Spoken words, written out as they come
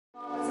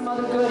some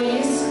other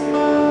goodies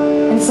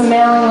and some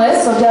mailing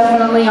lists, so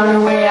definitely on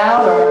your way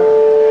out or,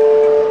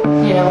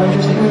 you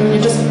know,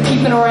 you're just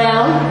peeping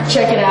around,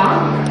 check it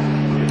out.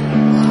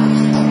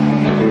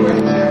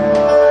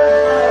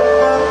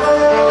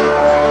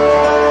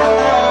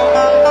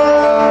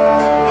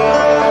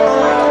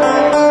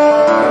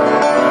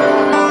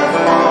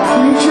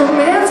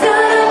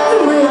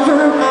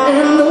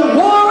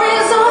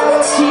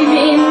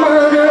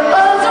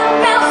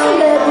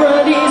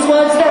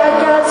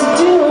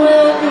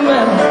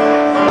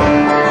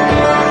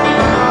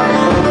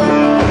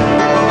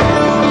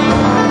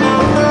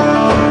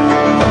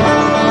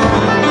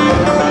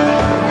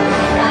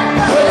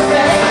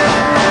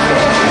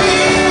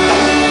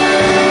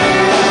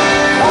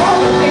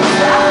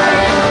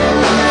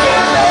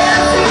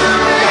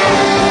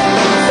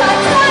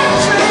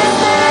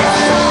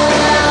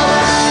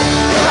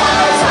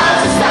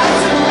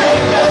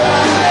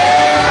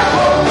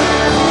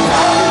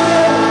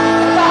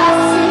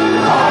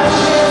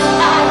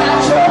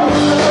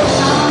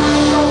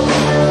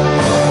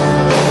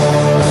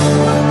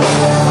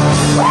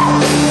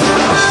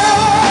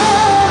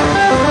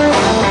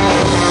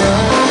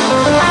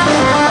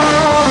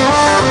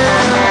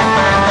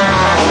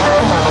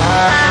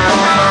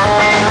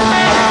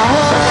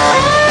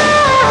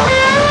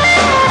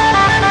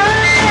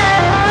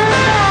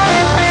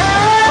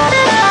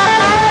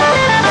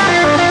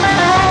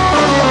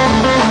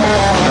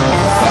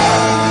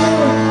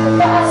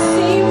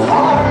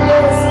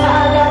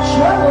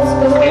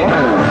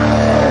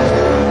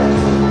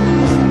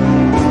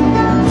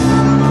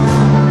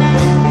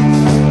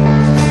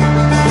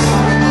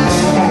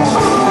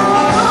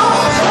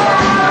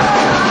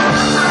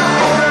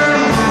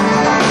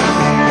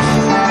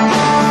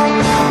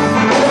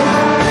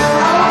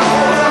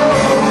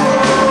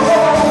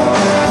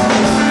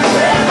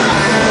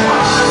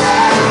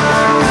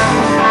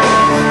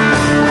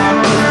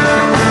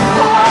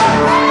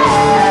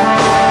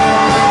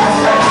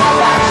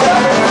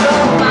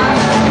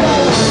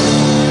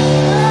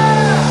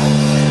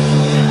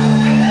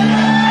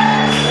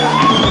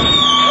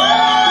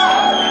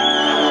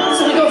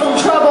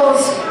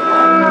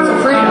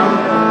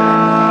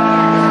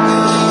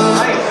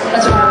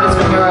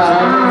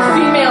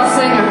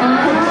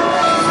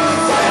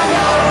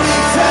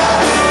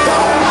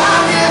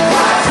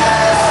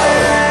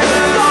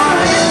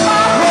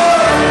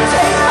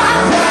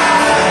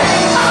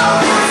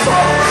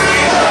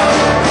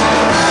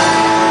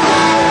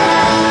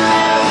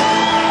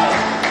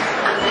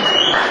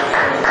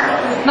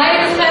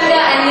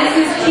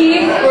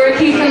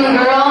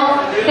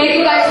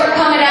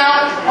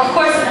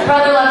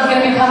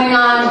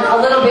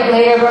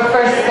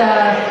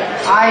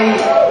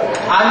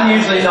 I'm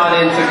usually not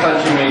into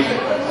country music,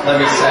 let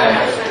me say.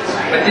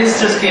 But this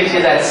just gives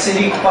you that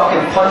city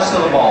fucking punch to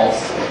the balls.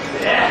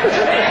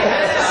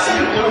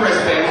 New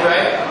wristbands,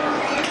 right?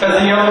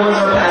 Because the other ones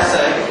are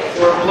passe.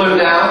 We're blue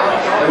now,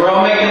 and we're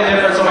all making a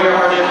difference. All your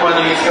hard-earned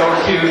money is going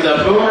to the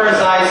Blubrry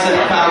Jam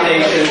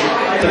Foundation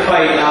to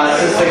fight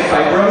cystic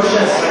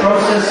fibrosis.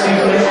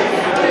 Excuse me.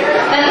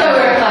 That's what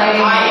we're fighting.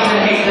 I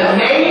even hate the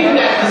name.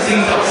 That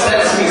disease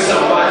upsets me so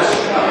much.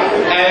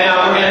 And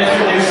we're going to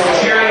introduce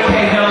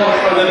Cahill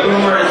from the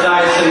Blubrry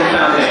Jam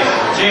Foundation.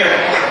 Jerry.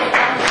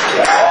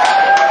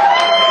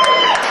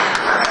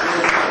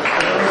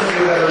 For those of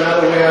you that are not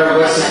aware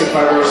of what cystic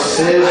fibrosis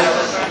is,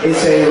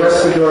 it's a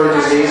respiratory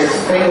disease. It's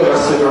a fatal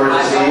respiratory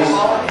disease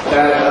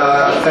that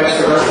affects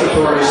the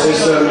respiratory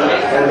system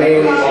and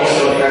mainly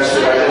also affects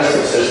the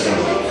digestive system.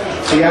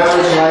 The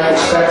average life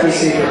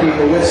expectancy for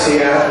people with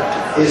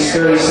CF is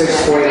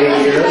 36.8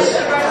 years.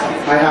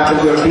 I happen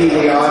to have beaten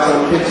the odds.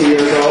 I'm 50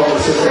 years old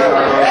with cystic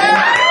fibrosis.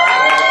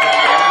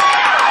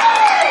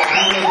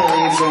 People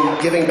believes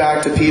in giving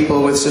back to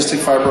people with cystic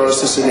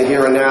fibrosis in the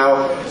here and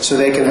now so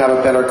they can have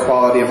a better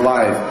quality of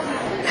life.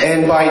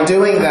 And by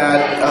doing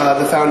that,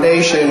 the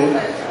foundation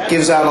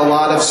gives out a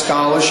lot of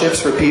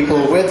scholarships for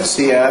people with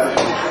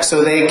CF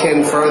so they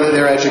can further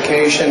their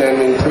education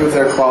and improve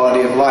their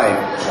quality of life.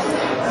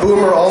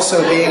 Boomer,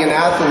 also being an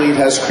athlete,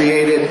 has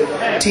created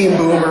Team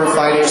Boomer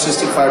Fighting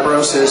Cystic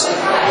Fibrosis,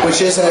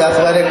 which is an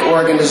athletic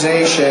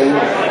organization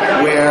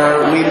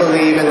where we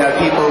believe in that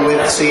people with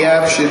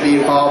CF should be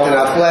involved in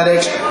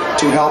athletics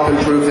to help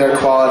improve their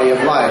quality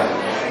of life.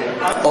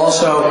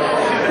 Also,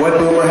 what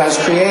Boomer has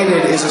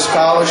created is a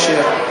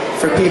scholarship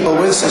for people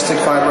with cystic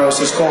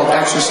fibrosis called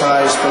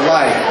Exercise for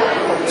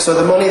Life. So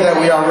the money that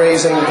we are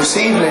raising this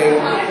evening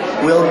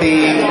will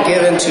be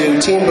given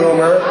to Team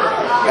Boomer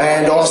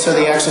and also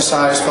the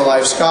Exercise for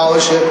Life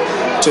Scholarship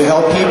to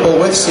help people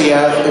with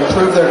CF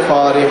improve their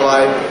quality of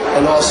life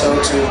and also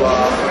to